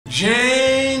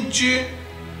Gente,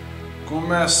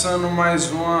 começando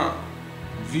mais uma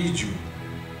vídeo.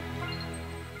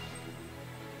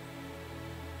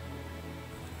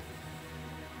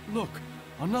 Look,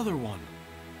 another one.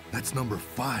 That's number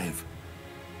 5.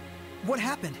 What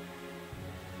happened?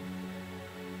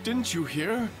 Didn't you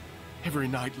hear? Every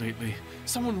night lately,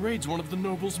 someone raids one of the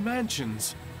nobles'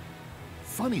 mansions.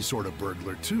 Funny sort of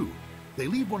burglar, too. They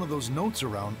leave one of those notes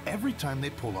around every time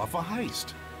they pull off a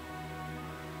heist.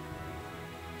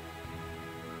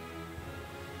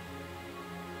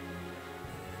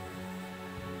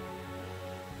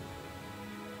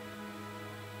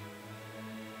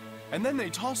 And then they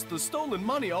tossed the stolen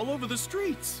money all over the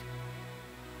streets.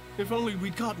 If only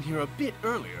we'd gotten here a bit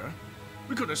earlier,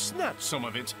 we could have snatched some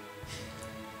of it.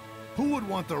 Who would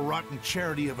want the rotten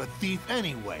charity of a thief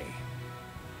anyway?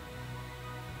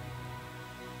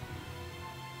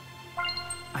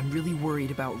 I'm really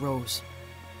worried about Rose.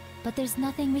 But there's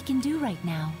nothing we can do right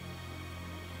now.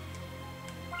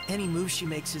 Any move she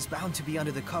makes is bound to be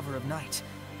under the cover of night.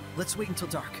 Let's wait until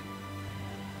dark.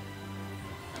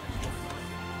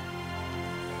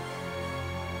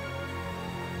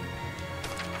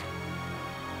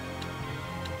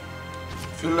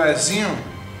 Filezinho.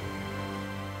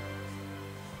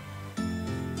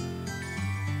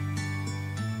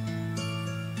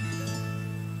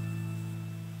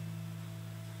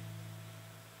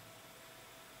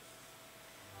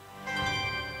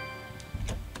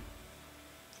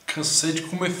 Cansei de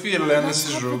comer filé Let's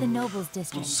nesse head for jogo. the Nobles Putz,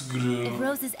 District. grilo. If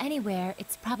Rose is anywhere,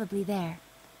 it's probably there.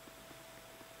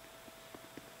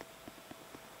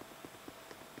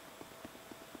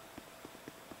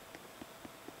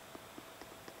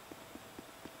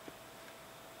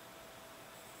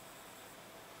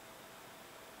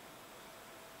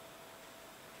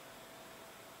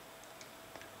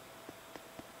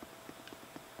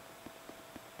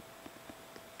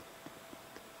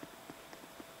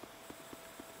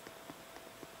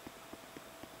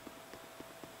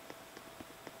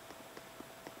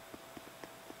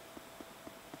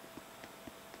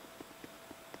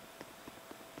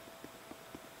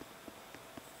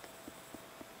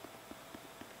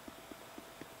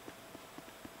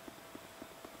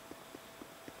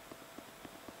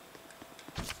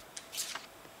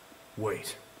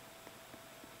 Wait.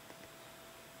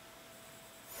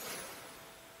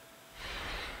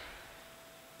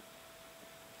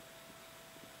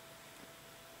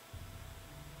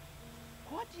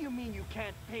 What do you mean you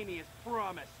can't pay me as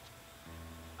promised?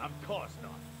 Of course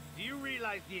not. Do you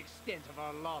realize the extent of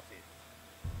our losses?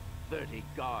 30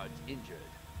 guards injured.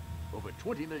 Over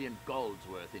 20 million golds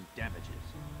worth in damages.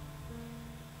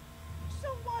 So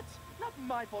what? Not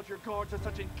my fault your guards are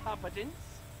such incompetents.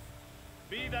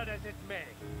 Be that as it may,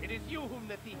 it is you whom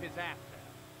the thief is after.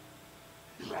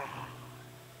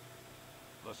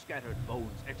 The Scattered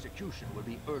Bones execution will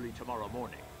be early tomorrow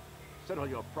morning. Settle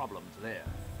your problems there.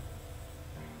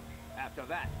 After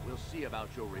that, we'll see about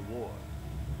your reward.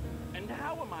 And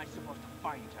how am I supposed to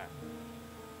find her?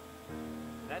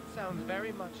 That sounds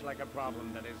very much like a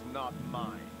problem that is not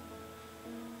mine.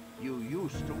 You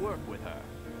used to work with her.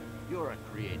 You're a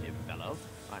creative fellow.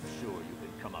 I'm sure you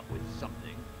can come up with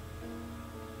something.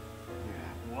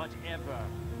 Whatever.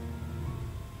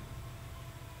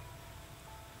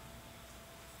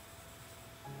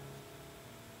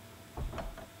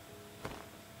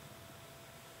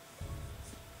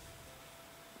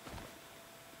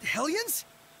 The Hellions?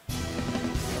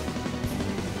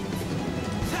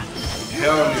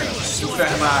 Hellions,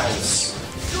 infernais.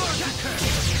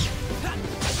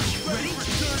 Ready?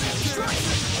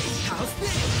 How's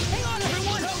this? Hang on,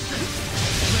 everyone!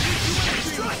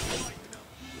 Ready?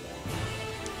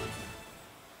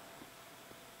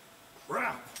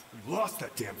 Crap! We lost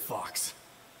that damn fox.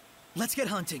 Let's get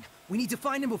hunting. We need to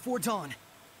find him before dawn.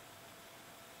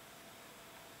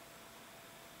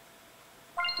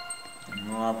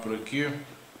 Vamos lá por aqui.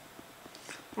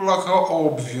 O local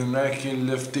óbvio, né? Que ele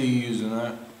deve ter ido,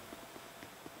 né?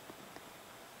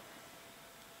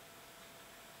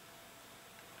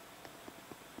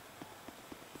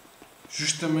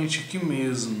 Justamente aqui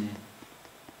mesmo.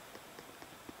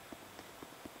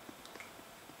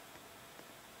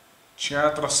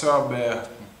 Teatro a céu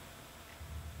aberto.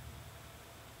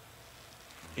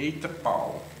 Eita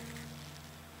pau.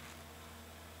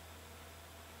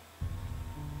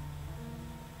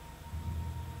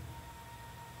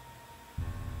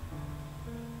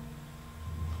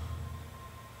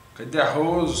 Cadê a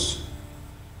Rose?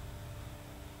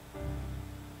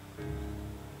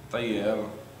 Tá aí ela.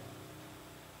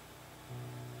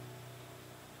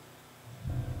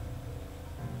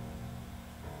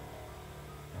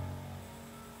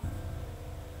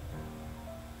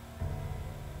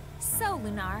 So,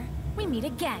 Lunarre, we meet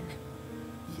again.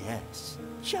 Yes,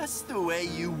 just the way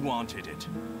you wanted it.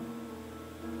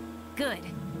 Good.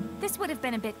 This would have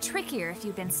been a bit trickier if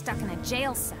you'd been stuck in a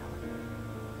jail cell.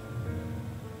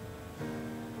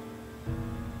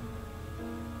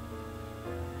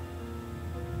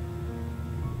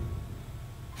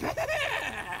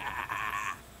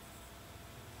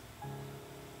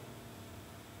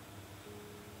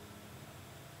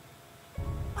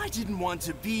 I didn't want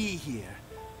to be here,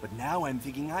 but now I'm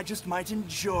thinking I just might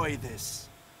enjoy this.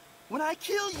 When I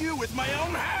kill you with my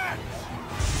own hands!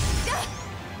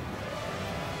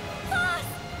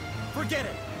 Forget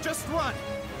it! Just run!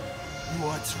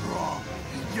 What's wrong?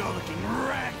 You're looking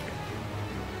ragged!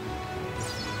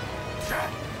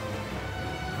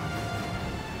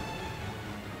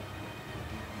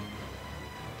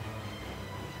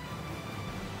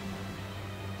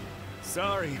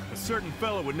 Sorry, a certain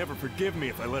fella would never forgive me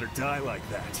if I let her die like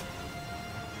that.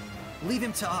 Leave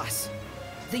him to us.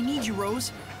 They need you,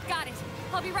 Rose. Got it.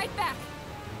 I'll be right back.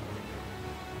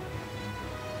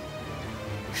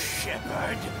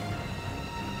 Shepard!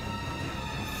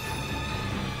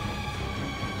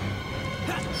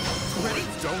 Ready?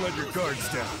 Don't let your guards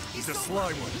down. He's a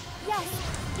sly one. Yes,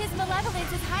 his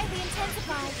malevolence is highly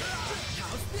intensified.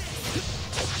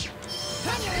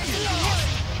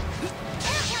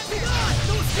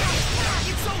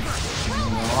 It's over!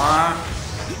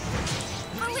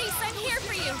 Elise, I'm here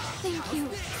for you. Thank you,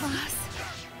 boss.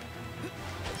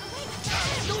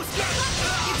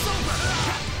 It's over!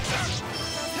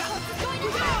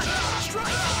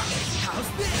 Strike! How's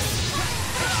this?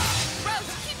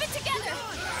 Rose, keep it together.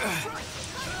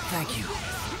 Thank you.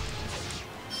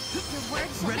 Your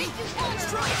words will Ready? make you vulnerable.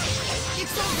 Strike!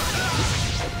 It's over!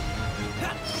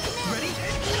 Ready?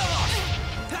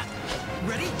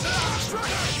 Ready?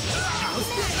 Strike! How's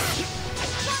this?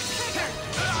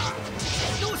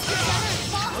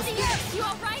 Fall to the earth. You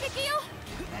all right, Akil?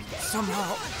 Somehow.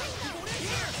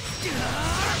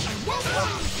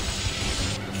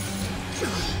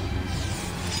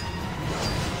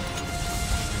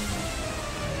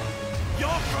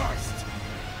 You're first!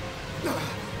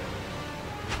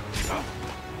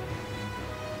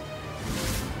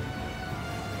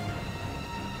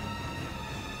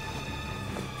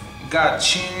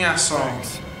 Gatinha só.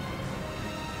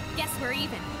 Guess we're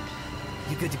even.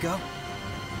 You good to go?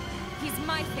 He's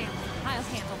my family. I'll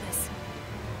handle this.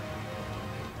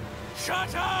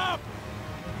 Shut up!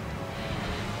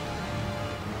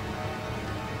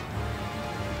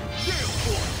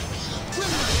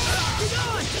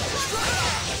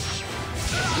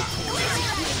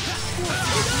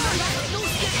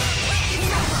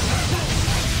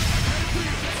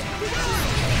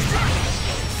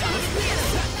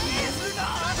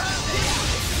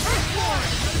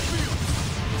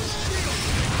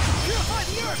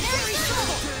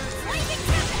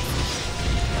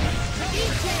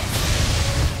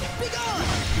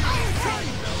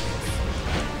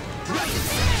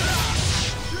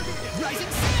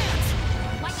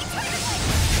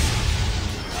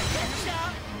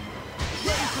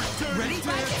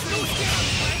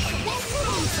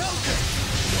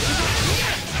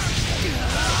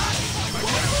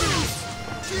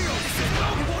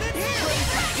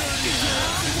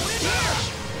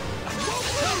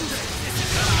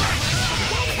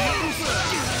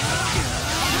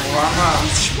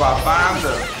 Uma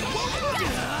babada.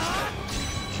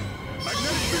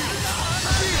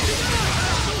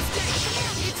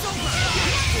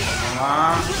 Vamos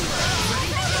lá.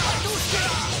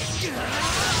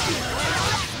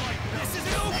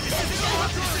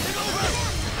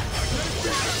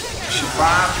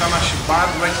 Chibado, tá na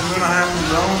chibada, vai comer na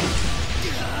Raimundão.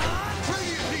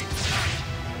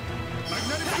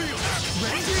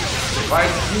 Vai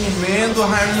comendo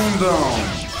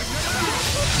Raimundão.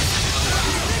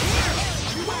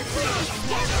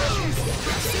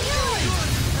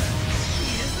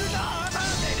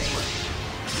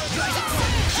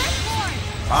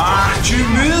 Arte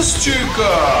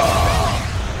mística!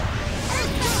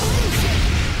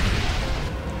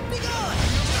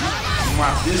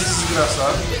 Matei esse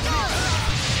desgraçado.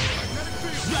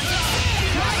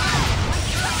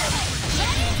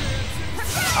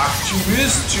 Arte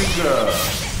mística!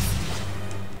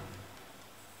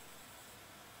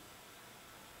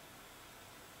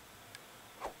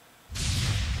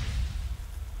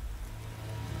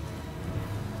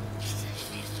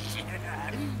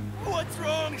 What's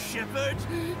wrong, Shepard?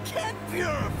 Can't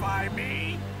purify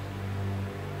me?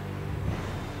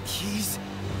 Keys?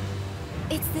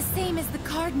 It's the same as the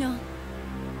Cardinal.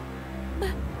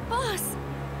 Boss!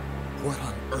 What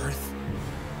on earth?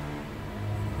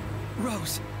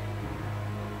 Rose!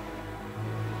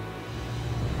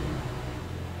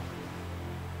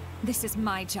 This is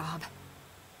my job.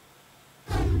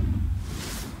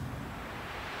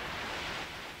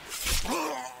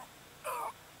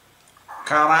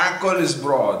 Caracoles,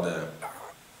 brother.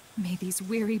 May these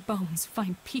weary bones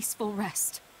find peaceful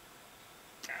rest.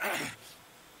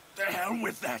 The hell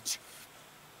with that.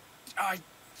 I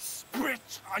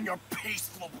spit on your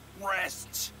peaceful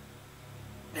rest.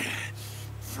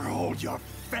 For all your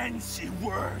fancy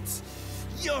words,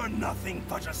 you're nothing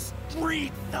but a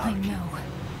street thug. I know.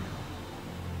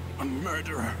 A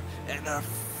murderer and a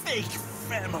fake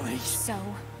family. So?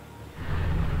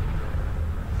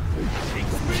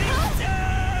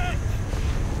 Expedition!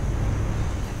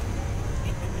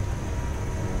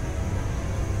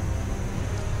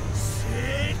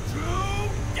 Sit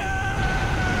down!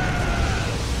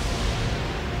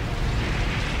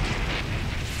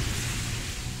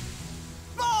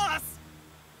 Boss!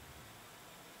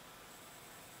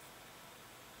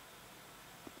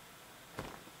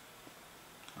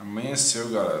 Amanheceu,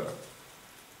 galera.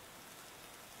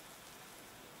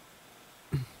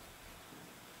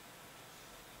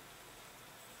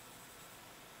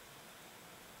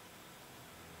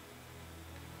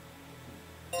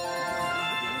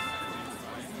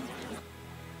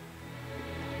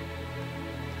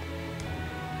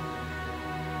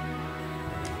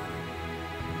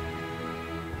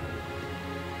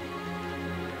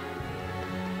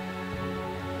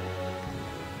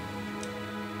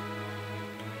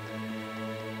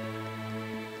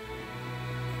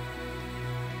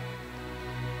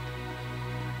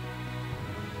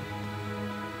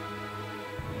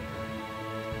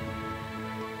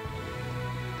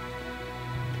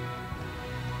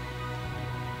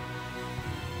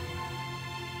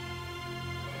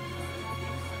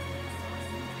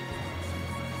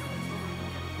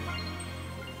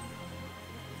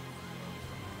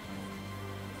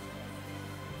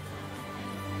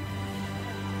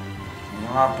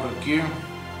 Vamos lá por aqui.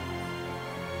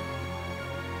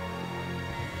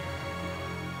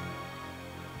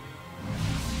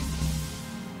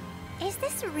 Is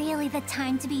this really the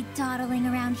time to be dawdling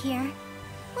around here?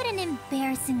 What an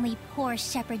embarrassingly poor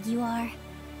shepherd you are.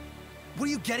 What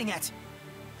are you getting at?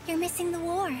 You're missing the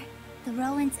war. The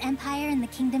Roland's Empire and the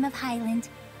Kingdom of Highland.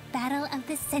 Battle of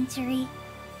the Century.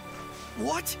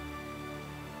 What?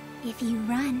 If you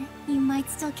run, you might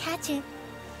still catch it.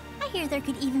 I hear there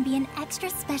could even be an extra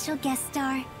special guest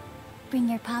star. Bring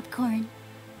your popcorn.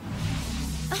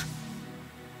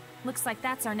 Looks like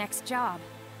that's our next job.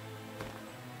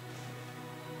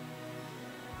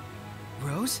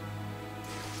 Rose?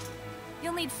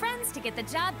 You'll need friends to get the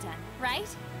job done, right?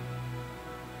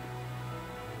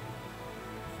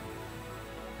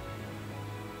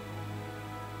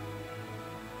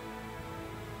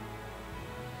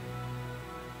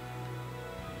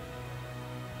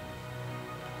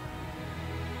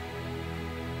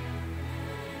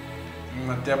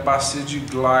 Até a bacia de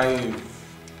Glyven.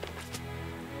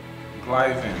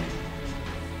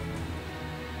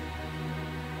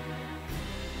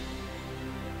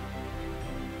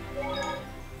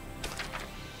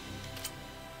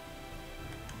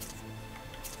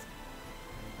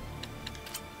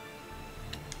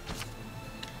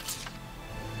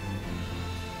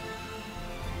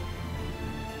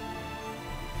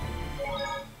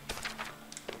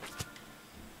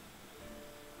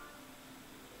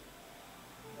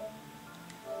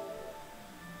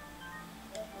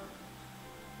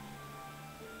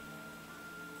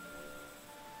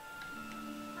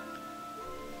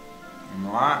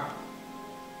 Vamos lá.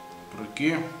 Por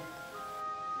aqui.